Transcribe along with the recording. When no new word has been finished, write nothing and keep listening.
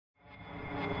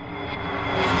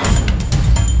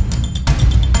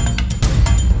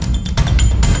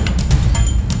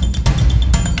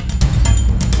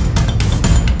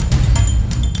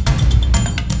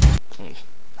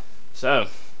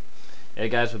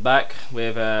guys, we're back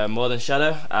with More Than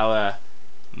Shadow, our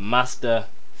master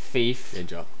thief.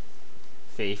 Ninja.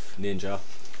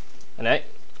 And hey,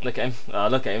 look at him.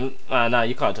 Look at him. No,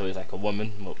 you can't tell he's like a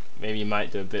woman. Well, maybe you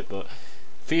might do a bit, but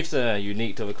thieves are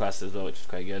unique to other classes as well, which is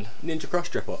quite good. Ninja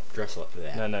dress up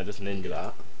there. No, just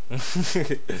ninja.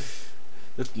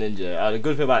 Just ninja. The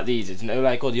good thing about these is, you know,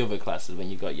 like all the other classes, when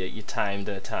you got your timed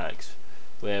attacks,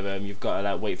 where you've got to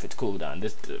like wait for it to cool down.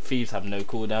 Thieves have no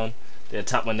cooldown. They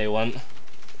attack when they want.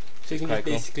 So you can just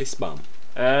basically spam.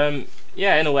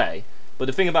 Yeah, in a way. But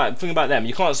the thing about them,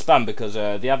 you can't spam because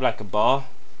they have like a bar.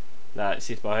 Like,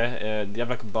 see this bar here? They have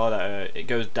like a bar that it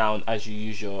goes down as you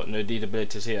use your these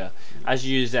abilities here. As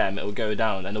you use them, it will go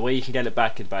down, and the way you can get it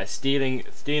back is by stealing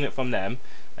it from them,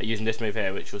 using this move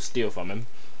here, which will steal from them,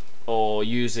 or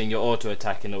using your auto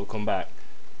attack and it will come back.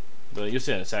 But you'll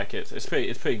see in a sec. It's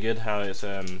pretty good how it's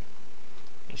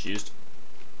used.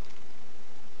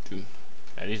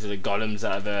 And these are the golems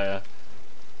that have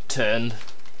turned.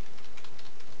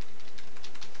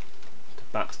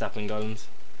 Backstabbing golems.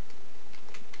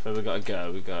 So we gotta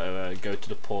go. We gotta go to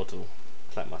the portal.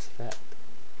 It's like Mass Effect.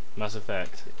 Mass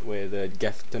Effect, where the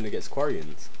Geth turn against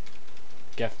Quarians.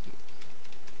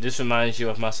 This reminds you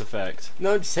of Mass Effect.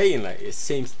 No, I'm just saying, like, it's the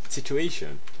same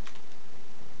situation.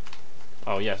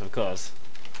 Oh yes, of course.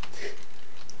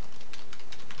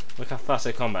 Look how fast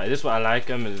they combat. This is what I like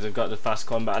them, is they've got the fast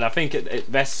combat, and I think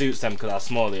it best suits them because how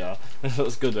small they are. It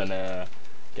looks good when they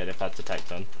get their fast attack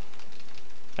done.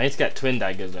 I need to get twin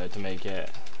daggers though to make it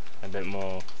a bit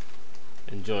more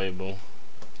enjoyable.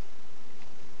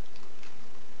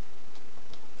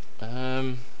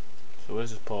 So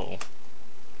where's this portal?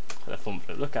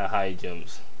 Look how high he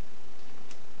jumps.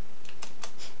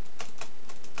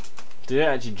 Do they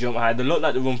actually jump high? They look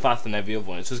like they run faster than every other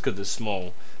one. It's just because they're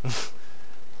small.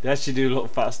 They actually do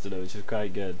look faster though, which is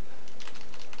quite good.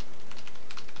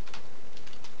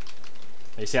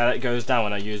 You see how that goes down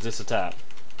when I use this attack?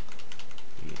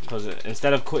 Because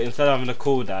instead of having a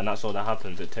cooldown, that's all that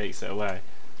happens. It takes it away,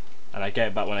 and I get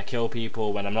it back when I kill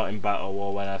people, when I'm not in battle,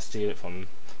 or when I steal it from them.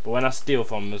 But when I steal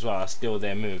from them as well, I steal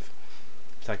their move.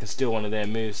 So I can steal one of their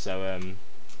moves. So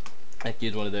I can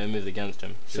use one of their moves against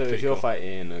them. So if you're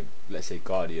fighting, let's say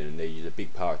Guardian, and they use a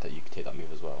big power attack, you can take that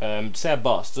move as well. Say a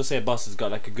boss. Just say a boss has got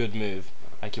like a good move,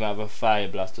 like you might have a fire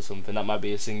blast or something. That might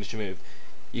be a signature move.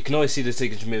 You can always see the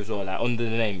signature moves, or like under the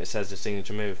name it says the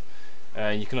signature move,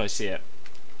 and you can always see it.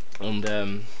 And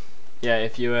yeah,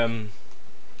 if you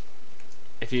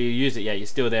use it, yeah, you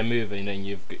steal their move, and then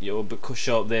you'll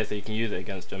show up there so you can use it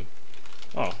against them.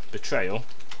 Oh, betrayal.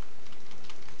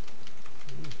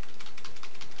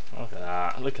 Look at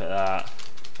that! Look at that!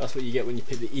 That's what you get when you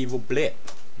pick the evil blip.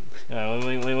 Yeah,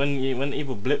 when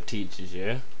evil blip teaches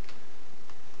you,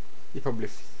 you probably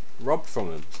robbed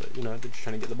from them. So you know they're just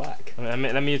trying to get the back. Let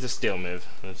me use a steal move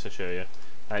to show you.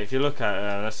 If you look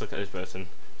at, let's look at this person.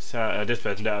 So this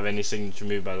person don't have any signature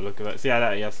move by the look of it. See how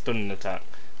that he has stunning attack.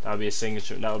 That would be a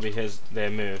signature. That would be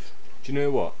their move. Do you know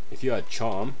what? If you had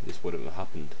charm, this wouldn't have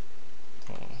happened.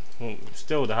 Oh, well,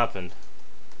 still would have happened.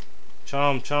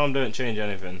 Charm don't change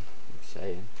anything. I'm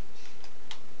saying.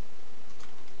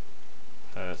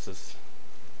 It's just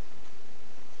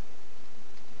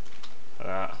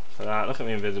for that. Look at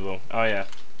me invisible. Oh yeah.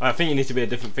 I think it needs to be a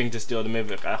different thing to steal the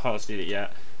move. I can't steal it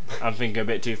yet. I'm thinking a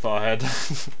bit too far ahead.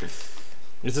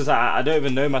 It's just I don't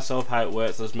even know myself how it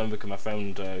works. I just remember because my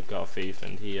friend got a thief,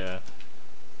 and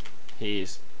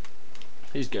he's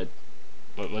good.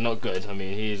 Well, not good. I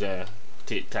mean, he's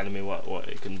telling me what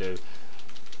it can do.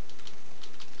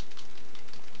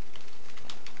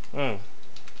 Oh,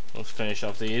 let's finish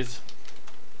off these,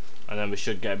 and then we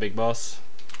should get a big boss.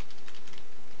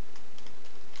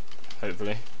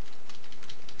 Hopefully.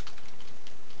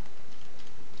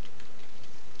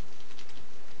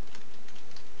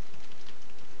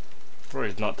 What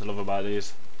is not to love about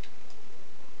these?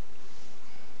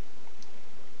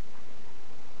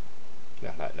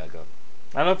 Yeah, I like that go.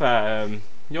 I love how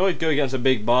you always go against a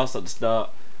big boss at the start,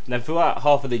 and then throughout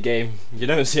half of the game you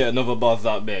don't see another boss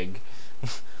that big.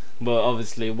 But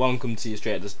obviously one comes to you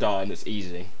straight at the start and it's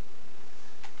easy.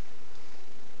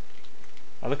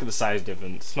 I look at the size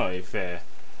difference. It's not really fair.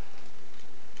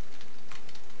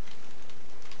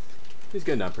 He's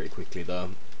going down pretty quickly though.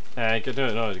 You can do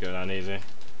it. Always go down easy.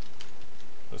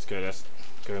 Let's go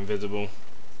invisible.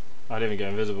 I didn't even go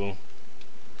invisible.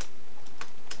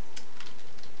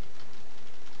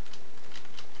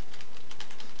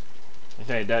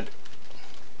 Okay, dead.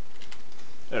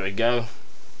 There we go.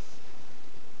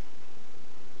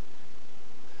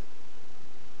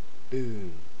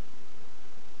 Boom.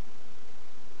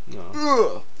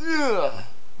 No.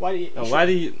 Why do you? Why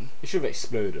do you? You should have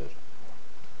exploded.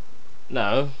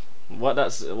 No, what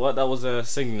that was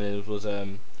signaling was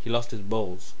he lost his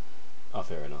balls. Oh,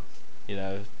 fair enough. You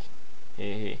know,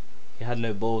 he had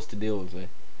no balls to deal with me,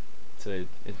 so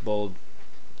his ball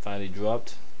finally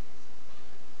dropped.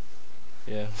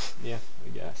 Yeah. Yeah, I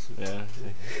guess. Yeah.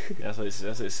 that's what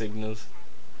it signals.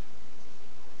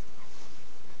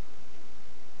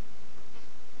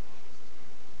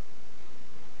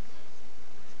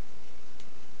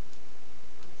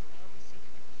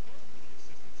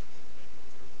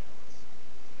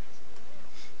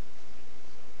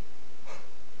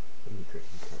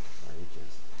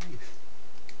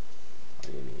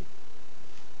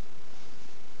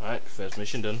 Alright, first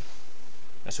mission done.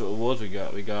 That's what awards we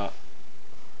got. We got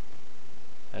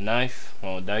a knife,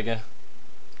 or a dagger,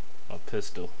 or a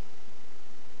pistol.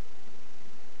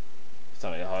 It's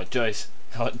not really a hard choice.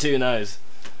 I got 2 knives.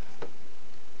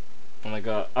 And I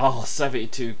got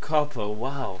 72 copper,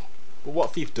 wow. But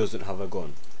what thief doesn't have a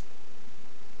gun?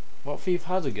 What thief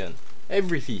has a gun?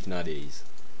 Every thief nowadays.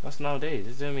 That's nowadays.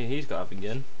 It doesn't mean he's got to have a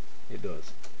gun. It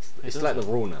does. It's doesn't. like the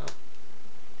rule now.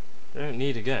 They don't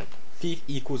need a gun. Thief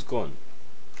equals gun.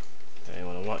 Don't you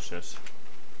want to watch this?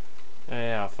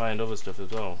 Yeah, I'll find other stuff as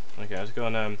well. Okay, let's go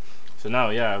on. So now,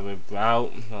 yeah, we're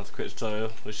out. That's a quick tutorial,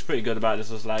 which is pretty good about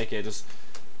this. Is like it just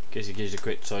gives you a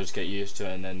quick tutorial, just get used to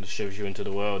it, and then shoves you into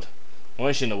the world.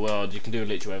 Once you're in the world, you can do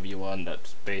literally whatever you want.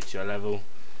 That's based your level.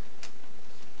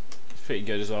 It's pretty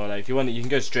good as well. Like if you want it, you can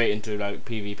go straight into like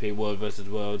PvP, world versus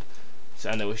world.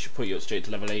 So, and then we should put you up straight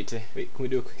to level 80. Wait, can we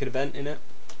do a quick event in it?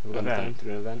 Have we got enough time to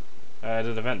do an event? There's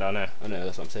an event down there. I know,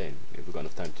 that's what I'm saying. If we've got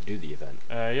enough time to do the event.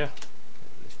 Yeah.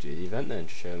 Let's do the event then.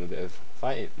 Show them a bit of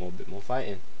fighting, a bit more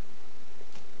fighting.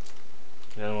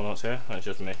 The other one else here? That's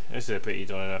just me. This is a pretty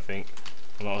done, I think.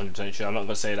 I'm not 100% sure. I'm not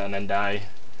gonna say that and then die,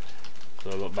 so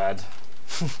I look bad.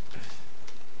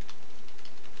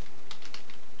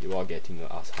 You are getting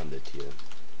your ass handed to you.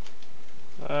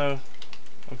 I'm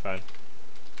fine.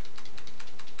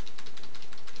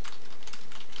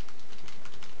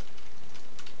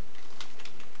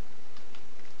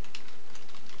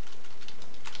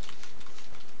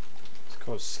 It's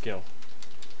called skill.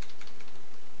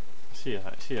 See,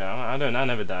 I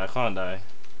never die. I can't die.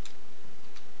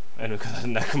 Only because I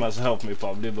neck myself, me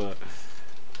probably, but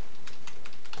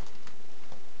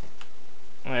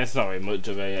I mean, it's not really much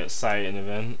of a exciting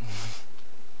event.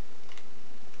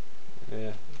 Yeah,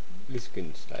 at least we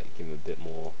can just like give him a bit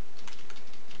more.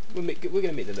 We're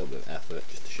gonna make a little bit of effort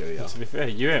just to show you. To be fair,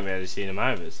 you ain't really seen him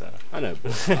either, so. I know,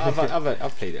 but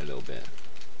I've played it a little bit.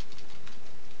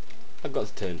 I've got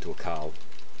to turn to a cow.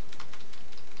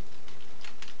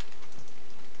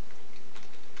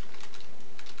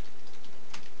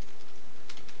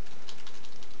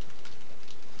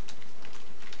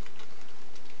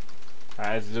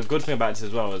 The good thing about this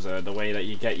as well is the way that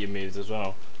you get your moves as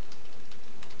well.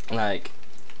 Like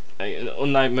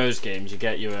unlike most games, you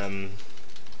get your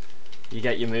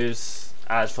moves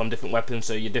as from different weapons,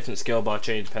 so your different skill bar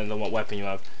change depends on what weapon you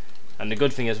have. And the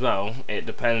good thing as well, it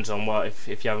depends on what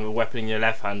if you have a weapon in your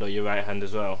left hand or your right hand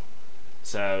as well.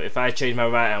 So if I change my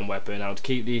right hand weapon, I would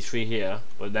keep these 3 here,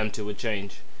 but them 2 would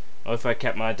change. Or if I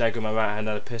kept my dagger in my right hand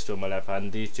and a pistol in my left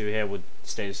hand, these 2 here would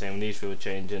stay the same, and these 3 would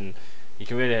change. And you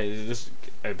can really just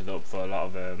open up for a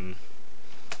lot of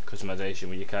customization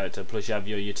with your character. Plus you have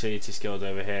your utility skills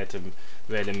over here to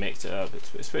really mix it up.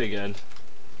 It's pretty good.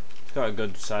 It's got a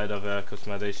good side of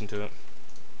customization to it.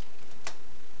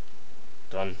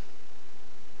 Done.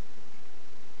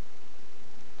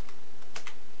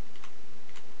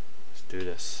 Let's do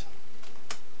this.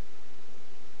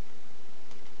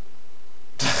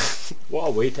 What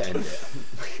a way to end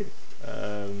it.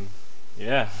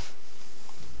 Yeah.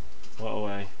 What a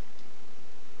way.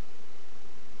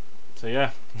 So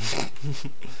yeah.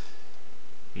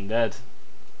 I'm dead.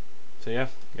 So yeah,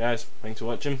 guys, thanks for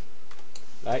watching.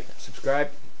 Like,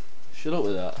 subscribe. Shut up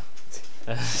with that.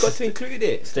 You've got to include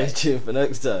it. Stay tuned for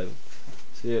next time.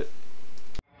 See you.